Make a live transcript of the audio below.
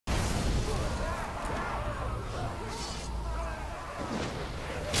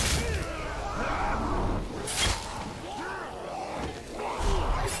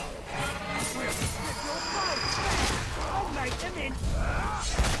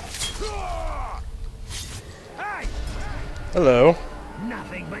Hello.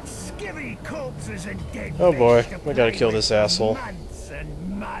 Nothing but skivvy corpses and dead Oh boy, fish to I gotta play kill with this for asshole. months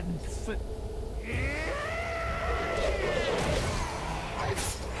and months.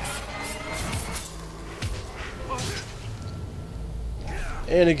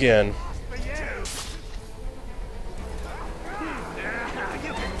 And again. For you.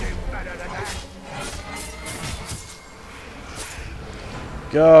 You can do better than that.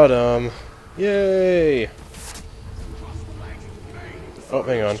 Got him. Yay! Oh,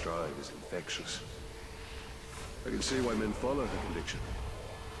 hang on. Drive is infectious. I can see why men follow the conviction.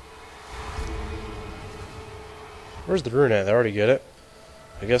 Where's the rune at? I already get it.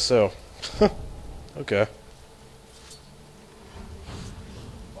 I guess so. Okay.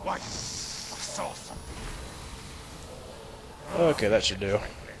 What? I saw something. Okay, that should do.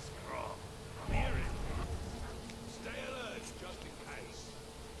 I'm hearing. Stay alert, just in case.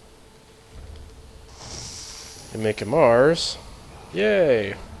 And make it Mars.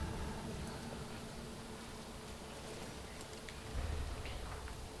 Yay!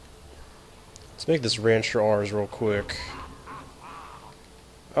 Let's make this rancher ours real quick.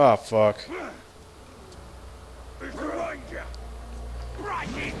 Ah, fuck. Behind you. Right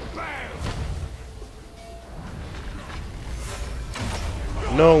in down.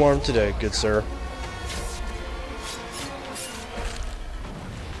 No alarm today, good sir.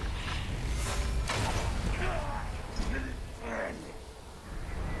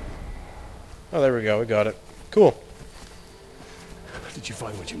 Oh, there we go. We got it. Cool. Did you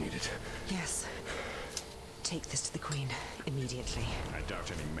find what you needed? Yes. Take this to the Queen immediately. I doubt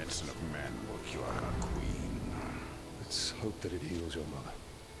any medicine of man will cure our queen. Let's hope that it heals your mother.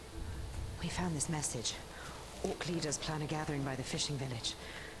 We found this message. Orc leaders plan a gathering by the fishing village.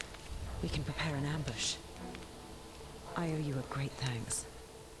 We can prepare an ambush. I owe you a great thanks.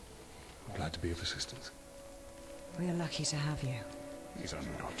 I'm glad to be of assistance. We are lucky to have you. These are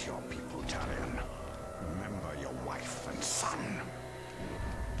not your people, Talion. Remember your wife and son.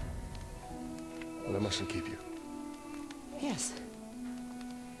 Well, I mustn't keep you. Yes.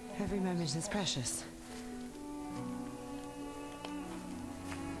 Every moment is precious.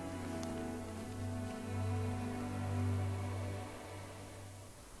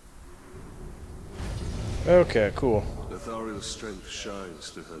 Okay, cool. Lothariel's strength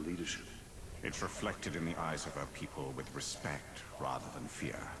shines through her leadership. It's reflected in the eyes of her people with respect rather than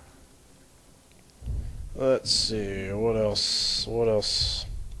fear. Let's see, what else? What else?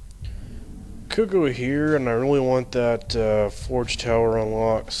 Could go here, and I really want that forge tower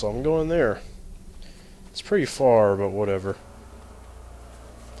unlocked, so I'm going there. It's pretty far, but whatever.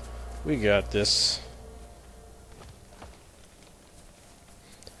 We got this.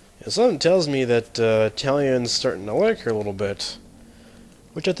 And something tells me that Talion's starting to like her a little bit.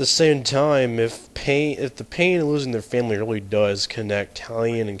 Which at the same time, if the pain of losing their family really does connect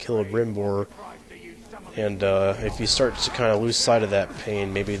Talion and Celebrimbor, and if you start to kind of lose sight of that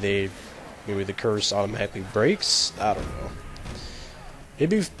pain, maybe the curse automatically breaks? I don't know.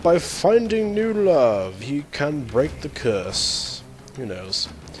 Maybe by finding new love, he can break the curse. Who knows?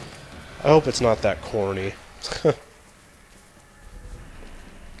 I hope it's not that corny.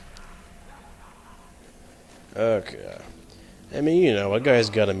 Okay. I mean, you know, a guy's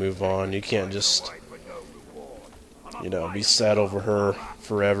gotta move on. You can't just, you know, be sad over her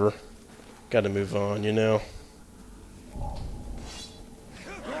forever. Gotta move on, you know?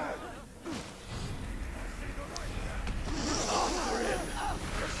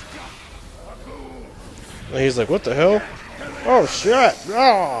 And he's like, what the hell? Oh, shit!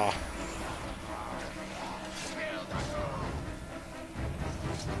 Ah!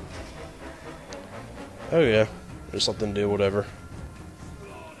 Oh, yeah. There's something to do, whatever.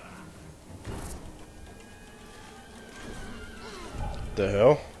 The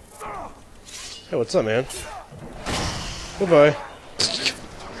hell? Hey, what's up, man? Goodbye.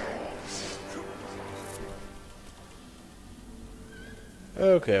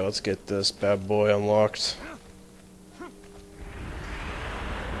 Okay, let's get this bad boy unlocked.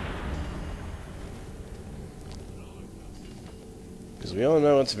 Because we all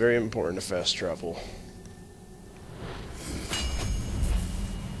know it's very important to fast travel.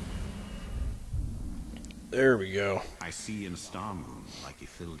 There we go. I see in Star Moon, like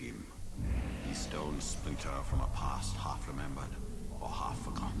Ithildim, these stones splinter from a past half remembered or half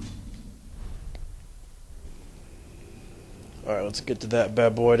forgotten. Alright, let's get to that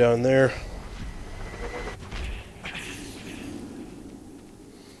bad boy down there.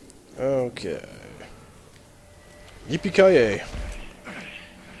 Okay. Yippee-ki-yay.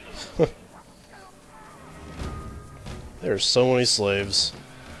 There's so many slaves.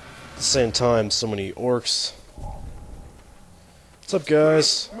 At the same time, so many orcs. What's up,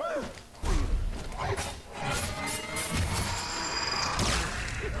 guys?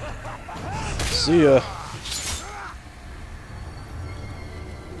 See ya.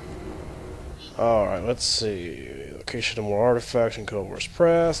 Alright, let's see. Location of more artifacts and Cold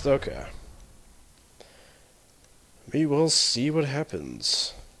pressed. Okay. We will see what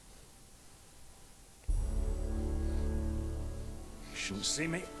happens. Shouldn't see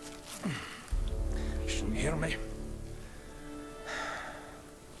me. Shouldn't hear me.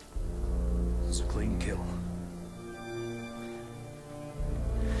 It's a clean kill.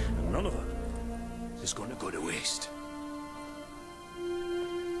 And none of it is going to go to waste.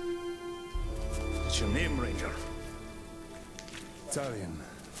 What's your name, Ranger? Italian.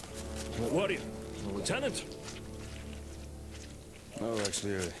 What warrior? A lieutenant? No,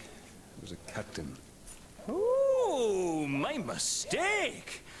 actually, I was a captain. Oh, my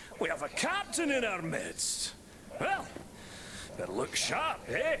mistake. We have a captain in our midst. Well, better look sharp,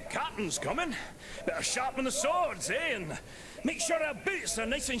 eh? Captain's coming. Better sharpen the swords, eh? And make sure our boots are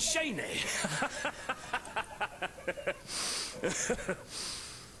nice and shiny.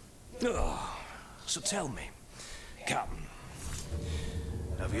 Oh, so tell me, Captain,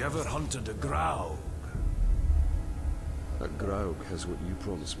 have you ever hunted a grouse? That Graug has what you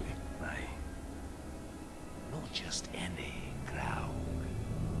promised me. Aye. Not just any grouse.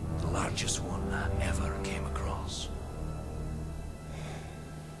 The largest one I ever came across.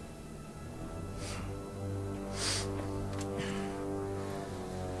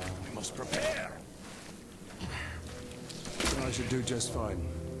 We must prepare. I should do just fine.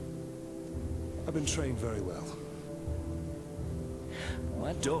 I've been trained very well.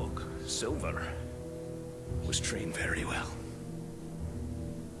 My dog, Silver, was trained very well.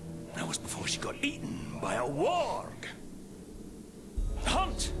 That was before she got eaten by a warg.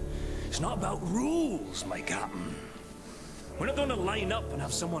 Hunt! It's not about rules, my captain. We're not going to line up and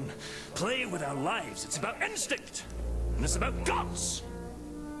have someone play with our lives. It's about instinct. And it's about guts.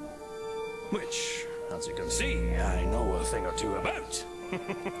 Which, as you can see, I know a thing or two about.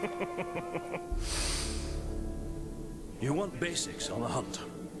 You want basics on a hunt?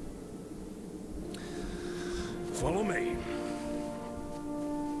 Follow me.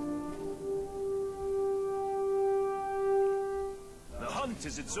 The hunt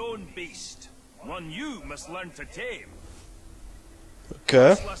is its own beast, one you must learn to tame.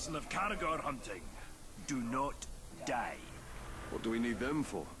 Okay. First lesson of Caragor hunting: do not die. What do we need them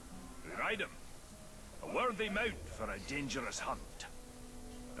for? Ride 'em. A worthy mount for a dangerous hunt.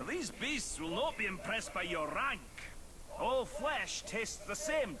 Now, these beasts will not be impressed by your rank. All flesh tastes the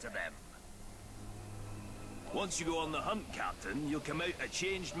same to them. Once you go on the hunt, Captain, you'll come out a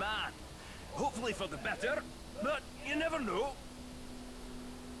changed man. Hopefully for the better, but you never know.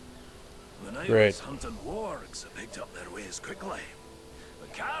 When I Right. was hunting wargs, I picked up their ways quickly. The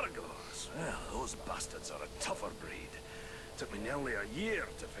Caragors, well, those bastards are a tougher breed. Took me nearly a year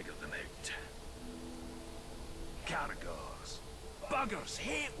to figure them out. Caragors. Buggers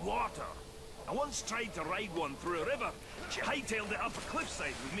hate water. I once tried to ride one through a river. She hightailed it up a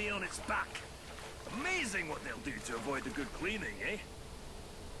cliffside with me on its back. Amazing what they'll do to avoid a good cleaning, eh?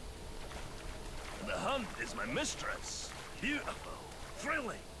 The hunt is my mistress. Beautiful,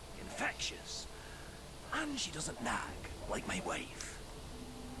 thrilling, infectious. And she doesn't nag, like my wife.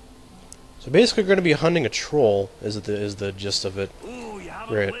 So basically, we're going to be hunting a troll. Is the gist of it? Oh, you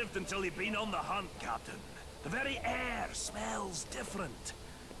haven't Right. lived until you've been on the hunt, Captain. The very air smells different.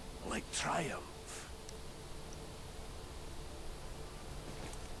 Like triumph.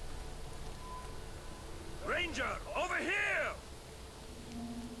 Ranger, over here!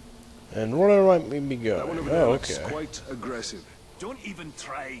 And where might we be That one going? over there Oh, looks okay. quite aggressive. Don't even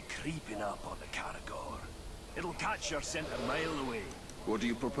try creeping up on the Caragor. It'll catch your scent a mile away. What do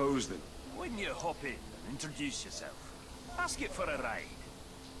you propose then? When you hop in and introduce yourself, ask it for a ride.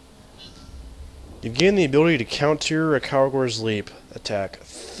 You gain the ability to counter a Caragor's leap attack.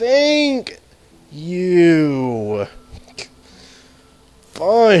 Thank you.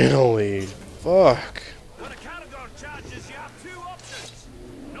 Finally. Fuck. When a Caragor charges, you have two options.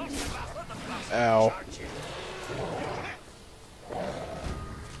 Knock the bastard the bastard Ow. charge you.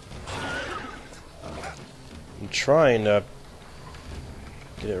 I'm trying to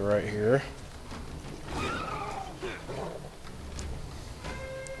get it right here.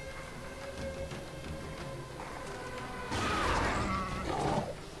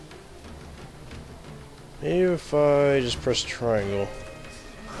 Maybe if I just press triangle.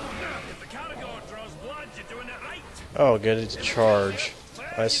 If the Caragor draws blood, you're doing it right. Oh, get it to charge.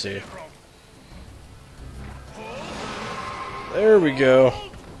 I see. There we go.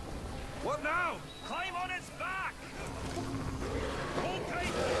 What now? Climb on its back.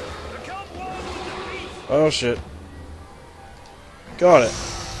 Oh shit. Got it.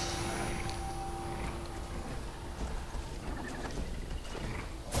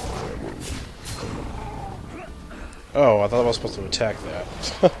 Oh, I thought I was supposed to attack that.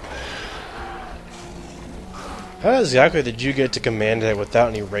 How exactly did you get to command it without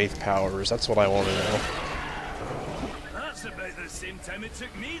any wraith powers? That's what I want to know. That's about the same time it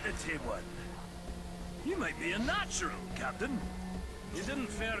took me to tame one. You might be a natural, Captain. You didn't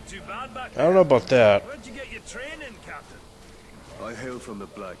fare too bad back I there. don't know about that. Where'd you get your training, Captain? I hail from the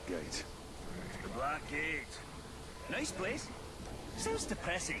Black Gate. The Black Gate. Nice place. Sounds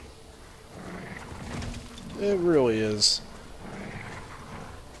depressing. It really is.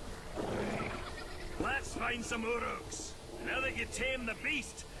 Let's find some Uruks. Now that you tame the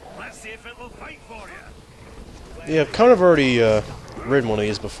beast, let's see if it'll fight for you. Yeah, I've kind of already ridden one of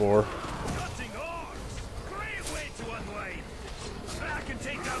these before. Cutting oars. Great way to unwind. I can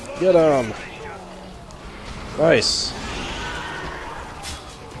take that more. Get 'em. Nice.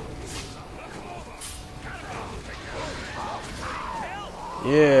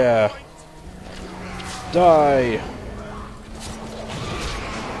 Yeah. Die.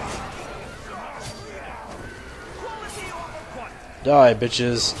 Die,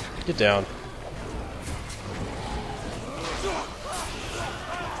 bitches. Get down.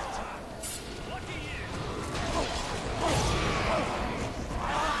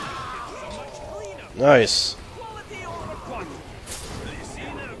 Nice. Quality over quantity. You see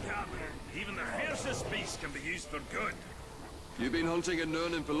now, Captain, even the fiercest beast can be used for good. You been hunting in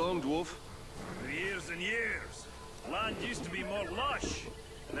Nurnin for long, dwarf? For years and years. Land used to be more lush.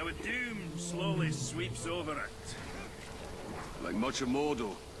 Now a doom slowly sweeps over it. Like much of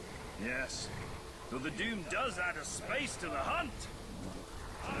Mordor. Yes. Though the doom does add a spice to the hunt.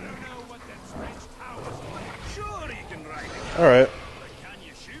 I don't know what that strange tower's like. Sure you can ride it. Alright. But can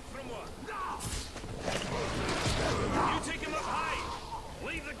you shoot from one? You take him up high.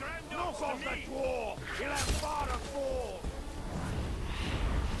 Leave the ground dogs to me. Dwarf. You'll have far to fall.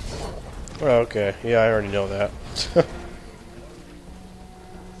 Oh, okay. Yeah, I already know that.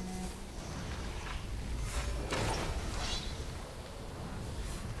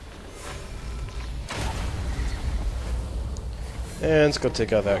 And let's go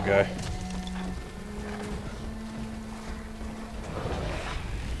take out that guy.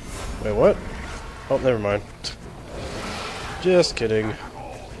 Wait, what? Oh, never mind. Just kidding.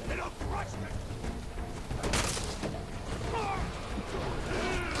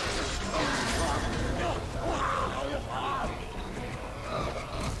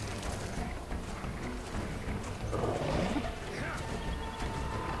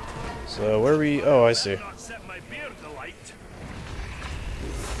 So where are we? Oh, I see. Not set my beard alight.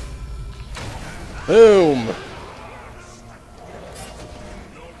 Boom! Not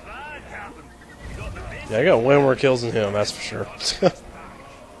bad, Captain. You got the basics. Yeah, I got way more kills than him, that's for sure. We'll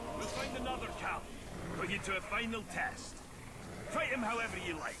find another Cap. Put you to a final test. Fight him however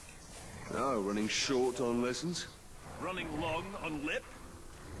you like. Oh, running short on lessons? Running long on lip.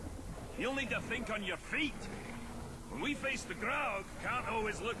 You'll need to think on your feet. When we face the Graug, can't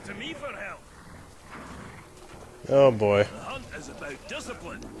always look to me for help. Oh boy. The hunt is about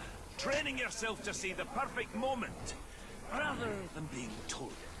discipline. Training yourself to see the perfect moment, rather than being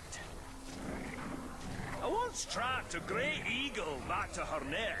told it. I once tracked a grey eagle back to her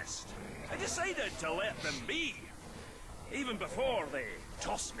nest. I decided to let them be, even before they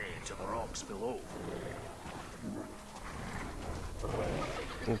tossed me to the rocks below.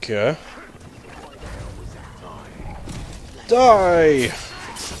 Okay. Die!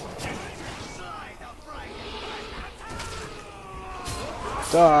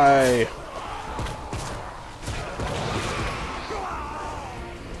 Die!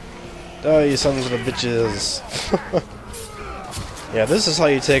 Die, you sons of a bitches! Yeah, this is how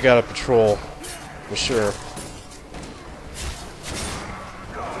you take out a patrol, for sure.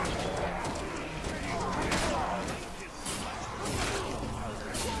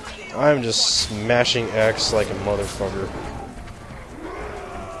 I'm just smashing X like a motherfucker.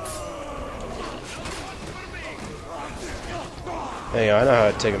 Hey, I know how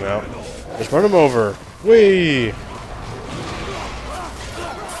to take him out. Just run him over. Whee!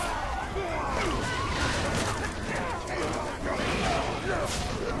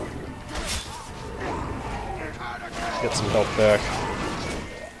 Get some health back.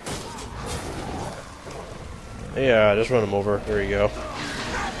 Yeah, just run him over. There you go.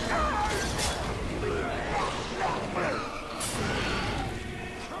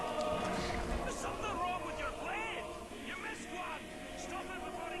 There's something wrong with your blade! You missed one! Stop it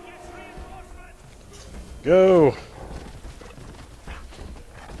before he gets reinforcements! Go!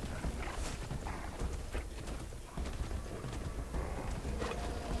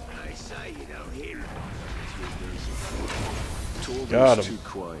 got looks him. too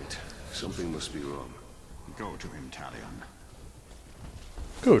quiet. Something must be wrong. Go to him, Talion.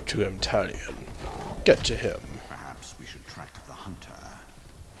 Go to him, Talion. Get to him. Perhaps we should track the hunter.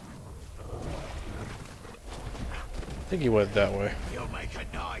 I think he went that way. You'll make a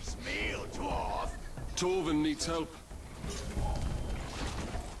nice meal, dwarf. Torvin needs help.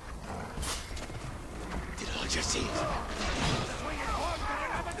 Did I just see it?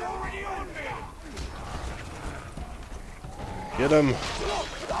 Get him.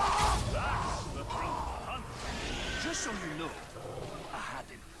 Just so you know, I had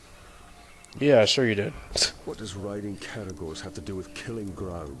him. Yeah, sure you did. What does riding Caragors have to do with killing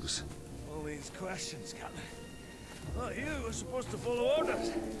Graugs? All these questions, Captain. Well, you were supposed to follow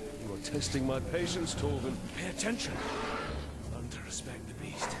orders. You are testing my patience, Torvin. Pay attention. Learn to respect the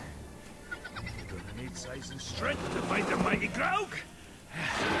beast. You're gonna need size and strength to fight the mighty Graug.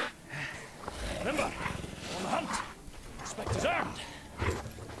 Remember, on the hunt, respect is earned.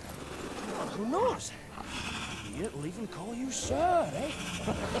 And who knows? He'll even call you sir, eh?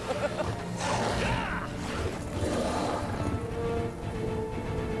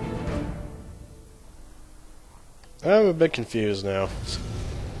 I'm a bit confused now.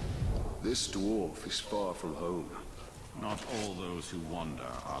 This dwarf is far from home. Not all those who wander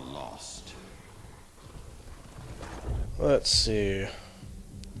are lost. Let's see.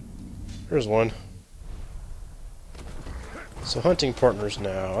 Here's one. So hunting partners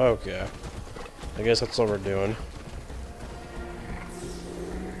now. Okay. I guess that's what we're doing.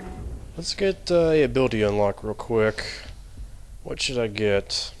 Let's get a ability unlock real quick. What should I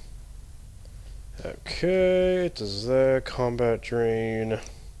get? Okay, it does that. Combat drain.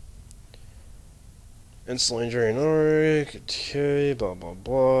 Instantly drain auric. Okay, blah blah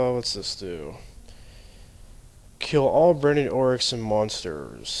blah. What's this do? Kill all branded aurics and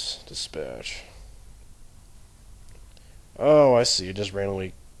monsters. Dispatch. Oh, I see. It just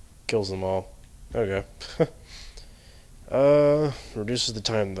randomly kills them all. Okay. Reduces the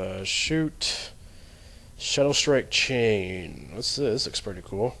time to shoot. Shadow Strike Chain. What's this? This looks pretty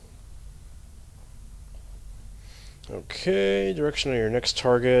cool. Okay, direction of your next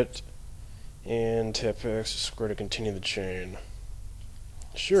target. And tap X to square to continue the chain.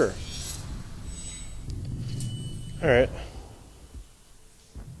 Sure. Alright.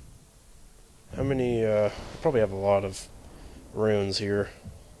 How many, probably have a lot of runes here.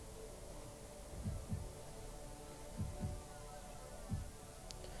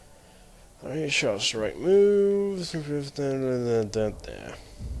 Alright, shot strike moves. I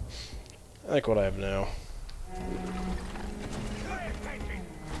like what I have now.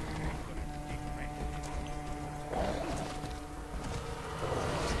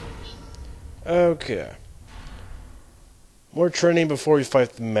 Okay. More training before we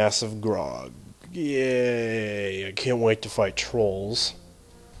fight the massive Grog. Yay! I can't wait to fight trolls.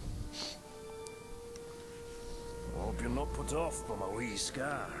 Hope you're not put off by my wee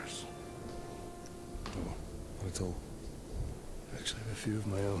scars. Oh, not at all. Actually, I have a few of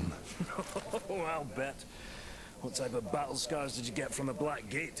my own. Oh, I'll bet. What type of battle scars did you get from the Black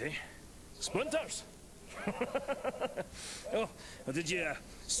Gate, eh? Splinters? Oh, or did you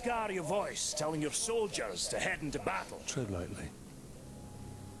scar your voice telling your soldiers to head into battle? Tread lightly.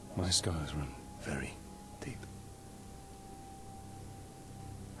 My scars run very deep.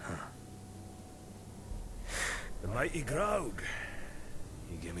 The mighty Graug.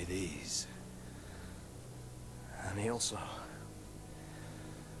 He gave me these. And he also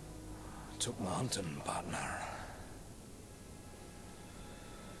took my hunting partner.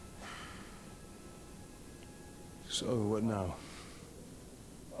 So, what now?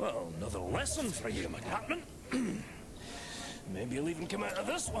 Well, another lesson for you, my captain. Maybe you'll even come out of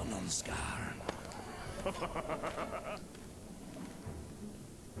this one unscarred.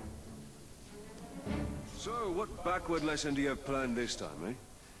 So, what backward lesson do you have planned this time, eh?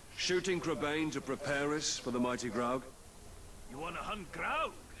 Shooting Crabane to prepare us for the mighty Graug? You want to hunt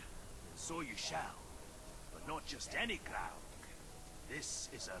Graug? So you shall. But not just any Graug. This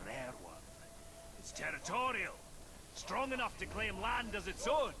is a rare one. It's territorial. Strong enough to claim land as its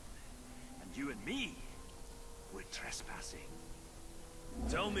own. And you and me, we're trespassing.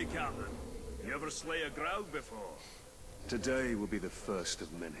 Tell me, Captain, you ever slay a Graug before? Today will be the first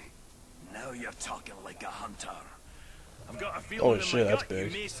of many. Now you're talking like a hunter. I've got a feeling Holy in shit, my that's gut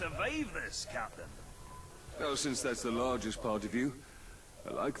big. you may survive this, Captain. Well, since that's the largest part of you,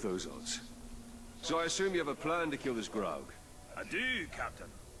 I like those odds. So I assume you have a plan to kill this Graug? I do, Captain.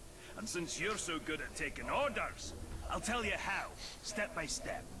 And since you're so good at taking orders, I'll tell you how, step by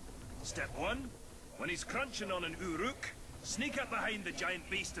step. Step 1, when he's crunching on an Uruk, sneak up behind the giant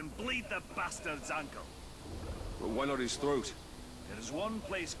beast and bleed the bastard's ankle. Well, why not his throat? There's one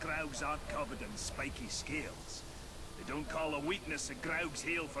place Graugs aren't covered in spiky scales. They don't call a weakness a Graug's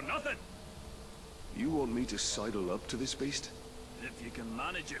heel for nothing. You want me to sidle up to this beast? If you can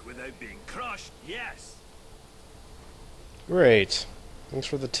manage it without being crushed, yes. Great. Thanks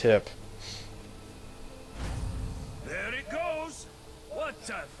for the tip. There it goes. What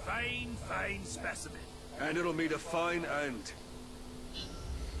a fine, fine specimen. And it'll meet a fine end.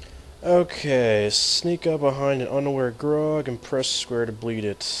 Okay, sneak up behind an unaware grog and press square to bleed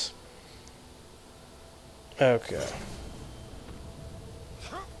it. Okay.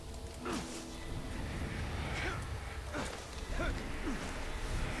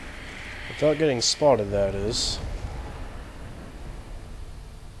 Without getting spotted, that is.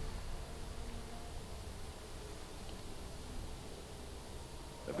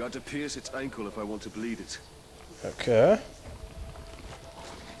 I've got to pierce its ankle if I want to bleed it. Okay.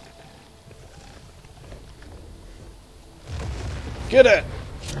 Get it!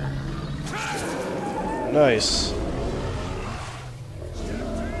 Nice. Blood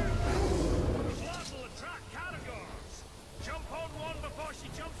will attract categories. Jump on one before she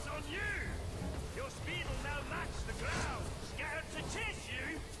jumps on you. Your speed will now match the ground. Get her to chase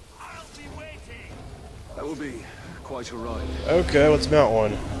you. I'll be waiting. That will be quite a ride. Okay, let's mount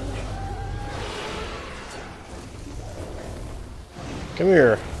one. Come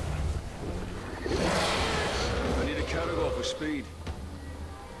here. I need a caragor for speed.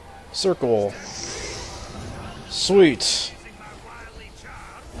 Circle. Sweet. Using my wildly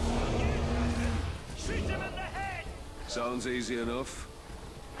charm. Shoot him in the head. Sounds easy enough.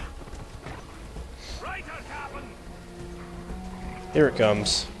 Right, her cabin. Here it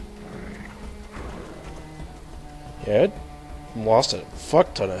comes. Yeah, it lost a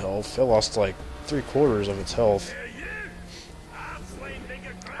fuck ton of health. It lost like 3/4 of its health. Here you. I've slain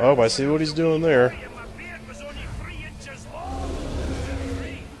bigger Oh, I see what he's doing there. and my beard was only 3 inches long.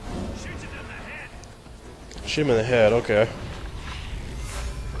 3. Shoot it in the head. Shoot him in the head, okay.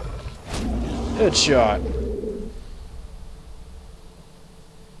 Headshot.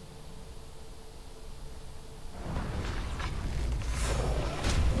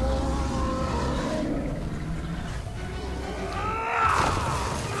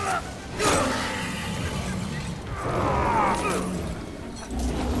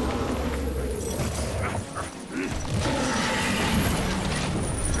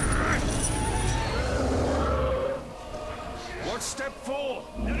 What's step 4?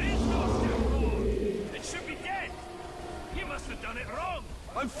 There is no step 4. It should be dead. You must have done it wrong.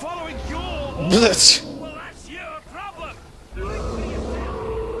 I'm following your Blitz. Well, that's your problem.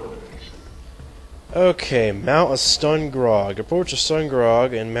 Okay, mount a stun grog. Approach a stun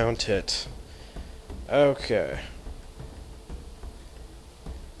grog and mount it. Okay.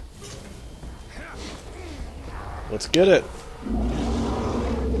 Let's get it. I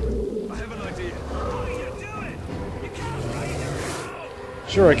have an idea. What are you doing? You can't ride it.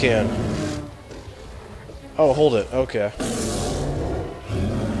 Sure I can. Oh, hold it. Okay.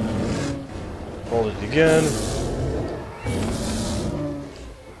 Hold it again.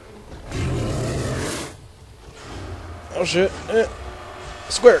 Oh shit.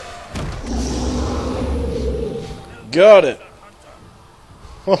 Square. Got it.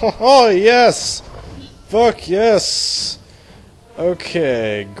 Oh yes. Fuck yes.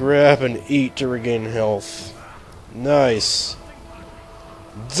 Okay, grab and eat to regain health. Nice.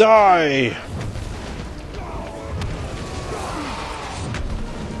 Die!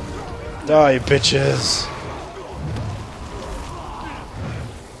 Die, bitches!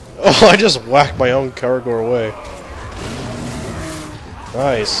 Oh, I just whacked my own caragor away.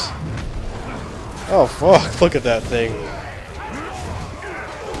 Nice. Oh, fuck, look at that thing.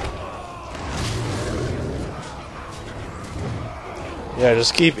 Yeah,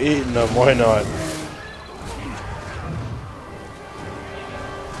 just keep eating them, why not?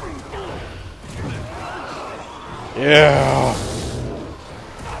 Yeah.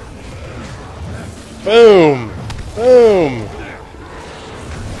 Boom. Boom.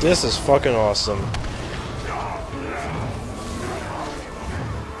 This is fucking awesome.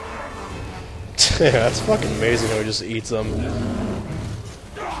 Yeah, that's fucking amazing how he just eats them.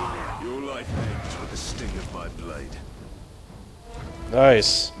 Your life ends with the sting of my blade.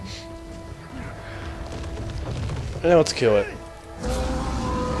 Nice. Now let's kill it.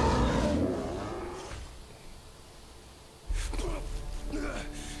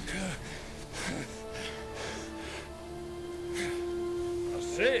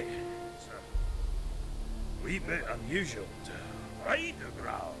 Say, it's a wee bit unusual to ride the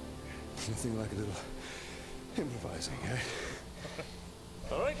ground. Nothing like a little improvising, eh?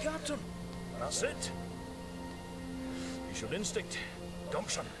 All right, Captain. That's it. You Natural instinct,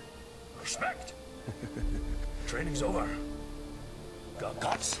 gumption, respect. Training's over. Got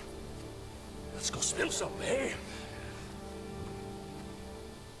guts. Let's go spill some, eh?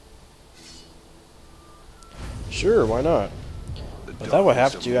 Sure, why not? But that would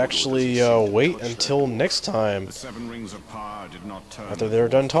have to actually wait until next time, The 7 rings of power did not turn after they're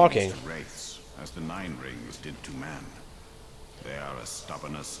done talking. to wraiths, as the 9 rings did to man. They are as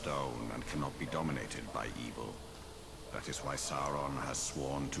stubborn as stone and cannot be dominated by evil. That is why Sauron has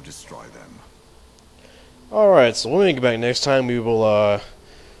sworn to destroy them. Alright, so when we get back next time, we will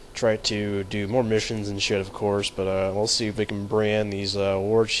try to do more missions and shit, of course, but we'll see if we can brand these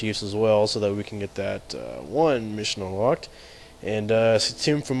war chiefs as well, so that we can get that one mission unlocked. And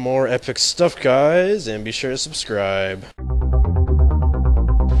stay tuned for more epic stuff, guys, and be sure to subscribe.